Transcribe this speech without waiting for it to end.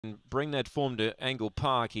Bring that form to Angle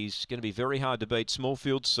Park. He's going to be very hard to beat.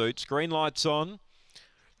 Smallfield suits. Green lights on.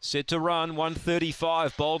 Set to run.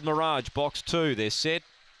 135. Bold Mirage. Box 2. They're set.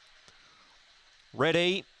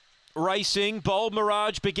 Ready. Racing. Bold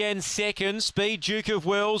Mirage began second. Speed Duke of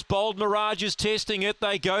Wells. Bold Mirage is testing it.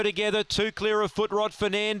 They go together. 2 clear of Footrot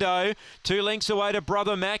Fernando. 2 lengths away to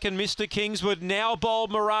Brother Mac and Mr. Kingswood. Now Bold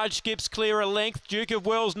Mirage skips clear a length. Duke of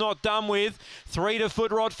Wells not done with. 3 to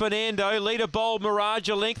Footrot Fernando. Leader Bold Mirage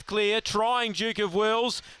a length clear. Trying Duke of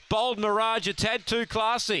Wells. Bold Mirage a tad too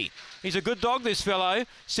classy. He's a good dog, this fellow.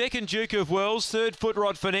 Second Duke of Wells. Third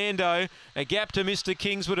Footrot Fernando. A gap to Mr.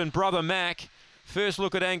 Kingswood and Brother Mac. First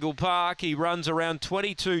look at Angle Park, he runs around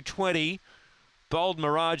 22.20. Bold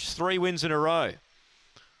Mirage, 3 wins in a row.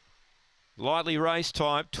 Lightly race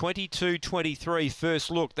type, 22.23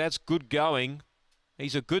 first look. That's good going.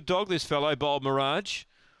 He's a good dog, this fellow, Bold Mirage.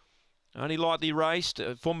 Only lightly raced,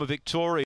 former Victoria.